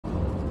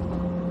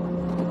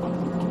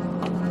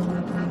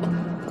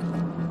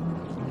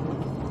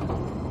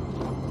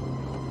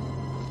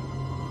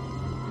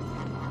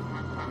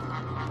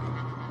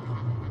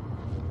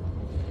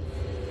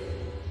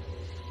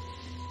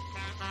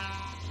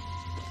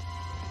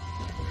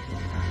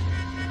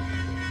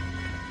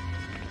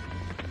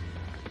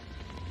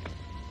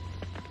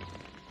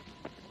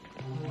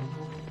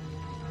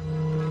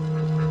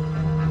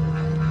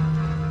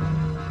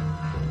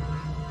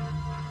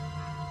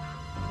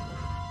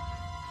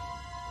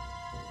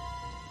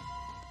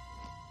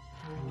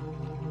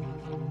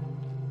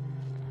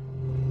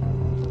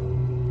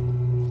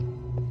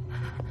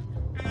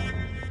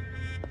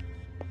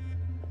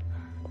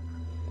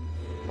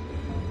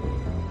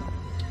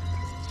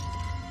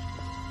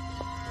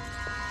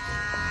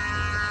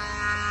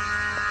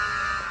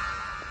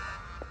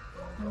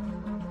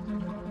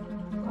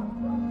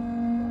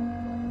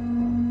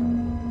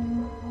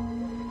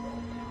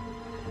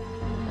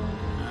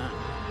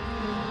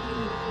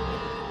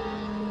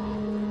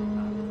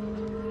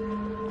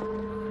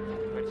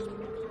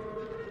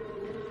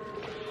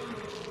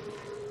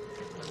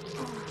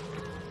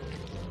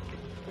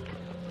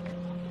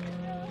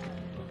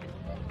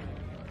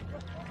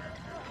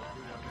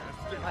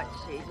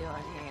What's she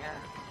doing here?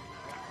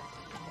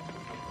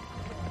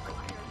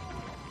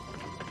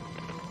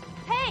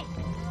 Hey!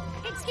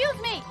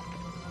 Excuse me!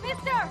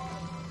 Mister!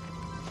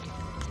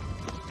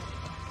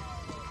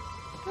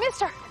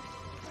 Mister!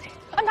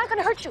 I'm not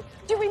gonna hurt you.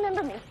 Do you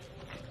remember me?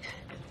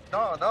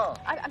 No.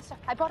 I'm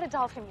sorry. I bought a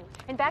doll from you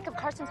in back of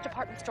Carson's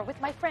department store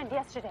with my friend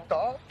yesterday.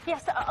 Doll?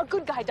 Yes, a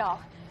good guy doll.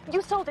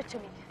 You sold it to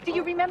me. Do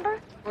you remember?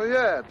 Oh,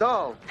 yeah,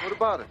 doll. What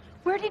about it?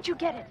 Where did you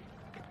get it?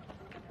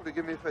 What do you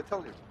give me if I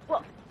tell you?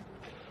 Well,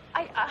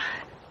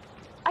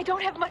 I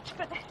don't have much,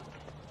 but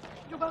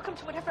you're welcome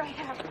to whatever I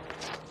have.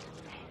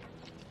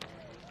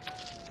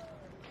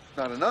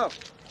 Not enough.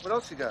 What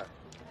else you got?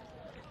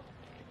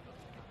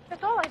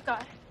 That's all I've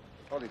got.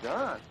 All you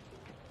got?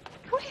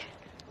 What?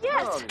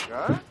 Yes. All you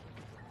got?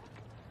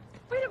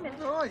 Wait a minute.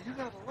 Oh, you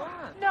got a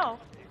lot. No.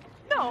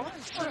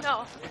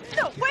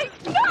 Wait.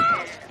 No!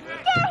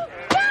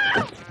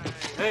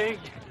 Hey.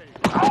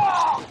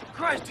 Oh,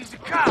 Christ, he's a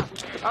cop.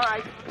 All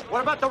right.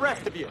 What about the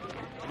rest of you?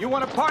 You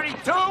want to party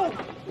too? All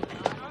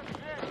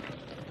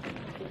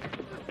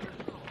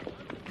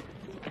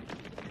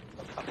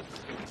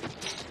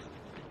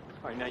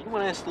right, now, you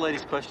want to ask the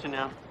lady's question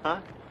now,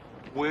 huh?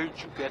 Where'd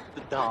you get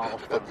the doll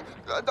from?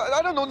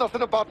 I don't know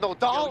nothing about no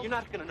doll. No, you're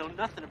not going to know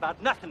nothing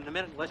about nothing in a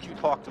minute unless you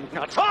talk to me.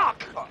 Now,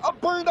 talk! A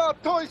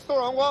burned-out toy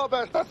store on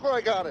Wabash. That's where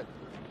I got it.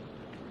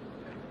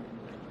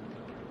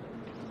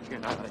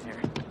 Get out of here.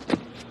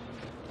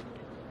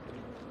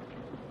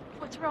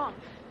 What's wrong?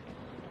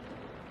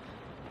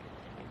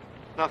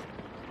 Nothing.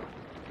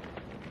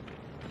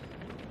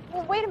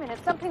 Well, wait a minute.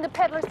 Something the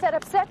peddler said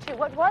upset you.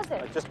 What was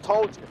it? I just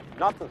told you.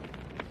 Nothing.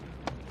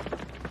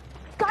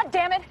 God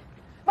damn it!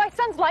 My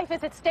son's life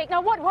is at stake.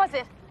 Now, what was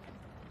it?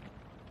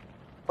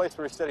 Place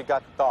where he said he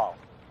got the doll.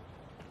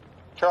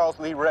 Charles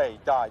Lee Ray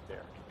died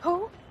there.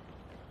 Who?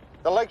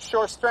 The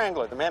Lakeshore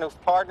Strangler, the man who's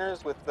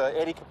partners with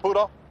Eddie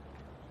Caputo.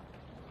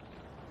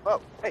 Oh,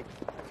 hey,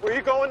 where are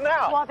you going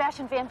now? Wabash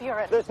and Van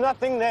Buren. There's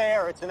nothing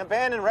there. It's an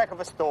abandoned wreck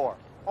of a store.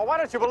 Well, why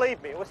don't you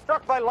believe me? It was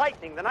struck by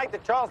lightning the night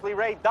that Charles Lee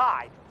Ray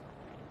died.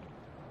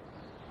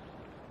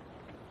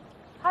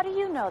 How do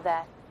you know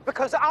that?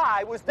 Because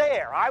I was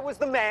there. I was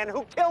the man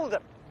who killed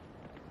him.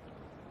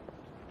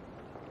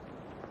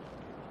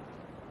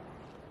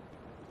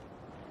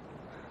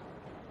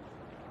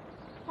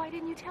 Why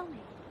didn't you tell me?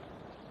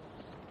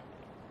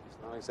 It's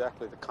not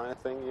exactly the kind of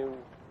thing you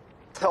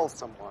tell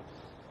someone.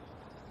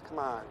 Come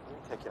on, let me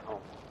take you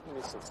home. Give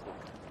me some sleep.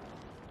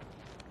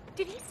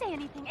 Did he say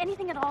anything?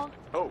 Anything at all?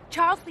 Oh.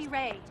 Charles Lee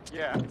Ray.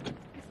 Yeah.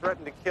 He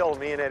threatened to kill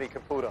me and Eddie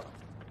Caputo.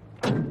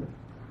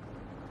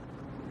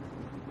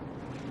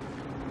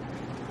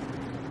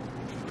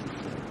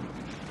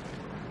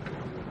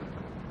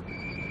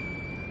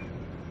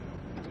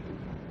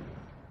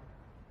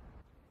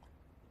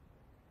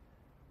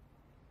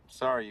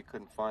 Sorry you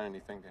couldn't find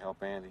anything to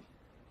help Andy.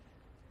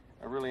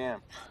 I really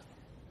am.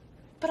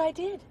 But I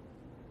did.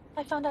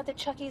 I found out that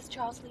Chucky is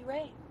Charles Lee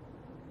Ray.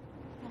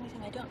 The only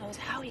thing I don't know is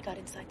how he got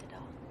inside the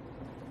doll.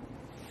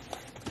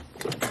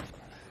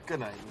 Good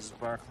night, Mrs.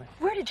 Barkley.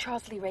 Where did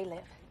Charles Lee Ray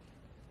live?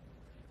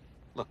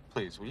 Look,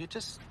 please, will you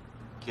just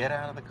get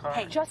out of the car?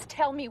 Hey, just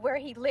tell me where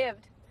he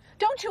lived.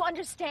 Don't you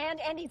understand?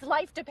 Andy's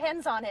life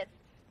depends on it.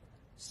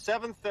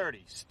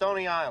 730,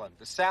 Stony Island,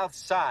 the south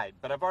side.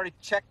 But I've already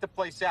checked the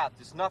place out.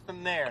 There's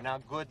nothing there. Now,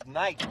 good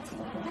night.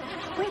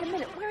 Wait a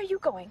minute. Where are you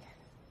going?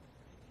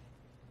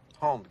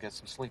 Home to get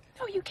some sleep.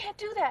 No, you can't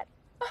do that.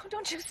 Oh,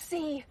 don't you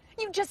see?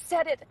 You just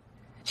said it.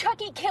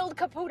 Chucky killed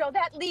Caputo.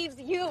 That leaves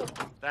you.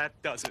 That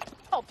does it.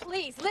 Oh,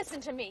 please,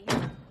 listen to me.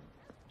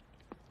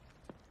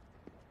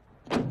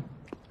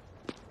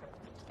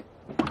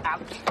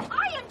 Ouch.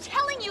 I am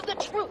telling you the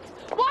truth.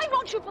 Why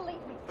won't you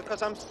believe me?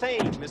 Because I'm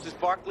sane, Mrs.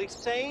 Barkley.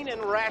 Sane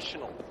and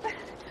rational.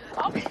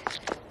 Okay.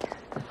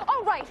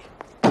 All right.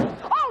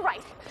 All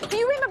right. Do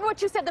you remember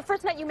what you said the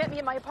first night you met me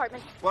in my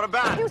apartment? What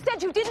about You it?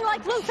 said you didn't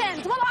like loose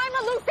ends. Well, I'm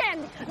a loose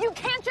end. You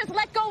can't just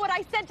let go what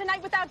I said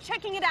tonight without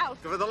checking it out.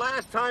 For the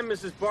last time,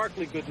 Mrs.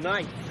 Barkley, good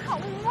night.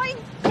 Oh, my...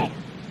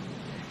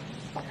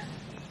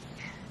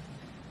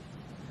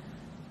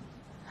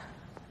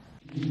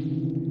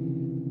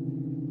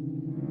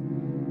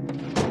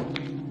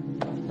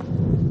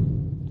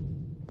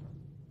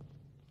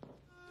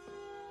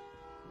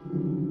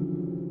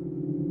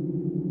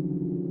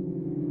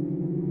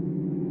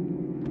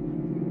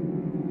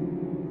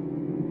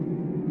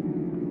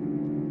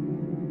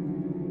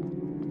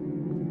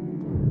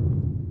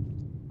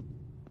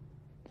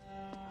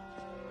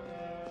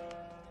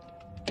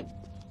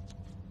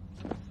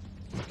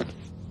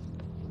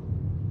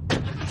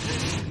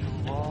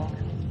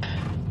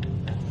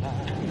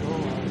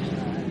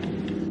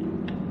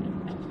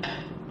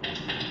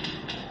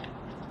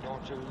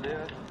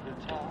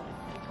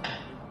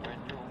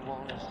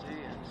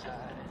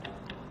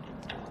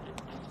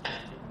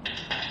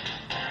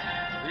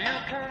 You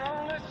can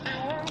only see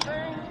one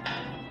thing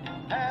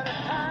at a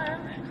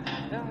time,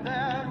 and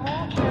that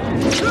won't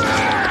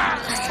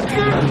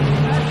change.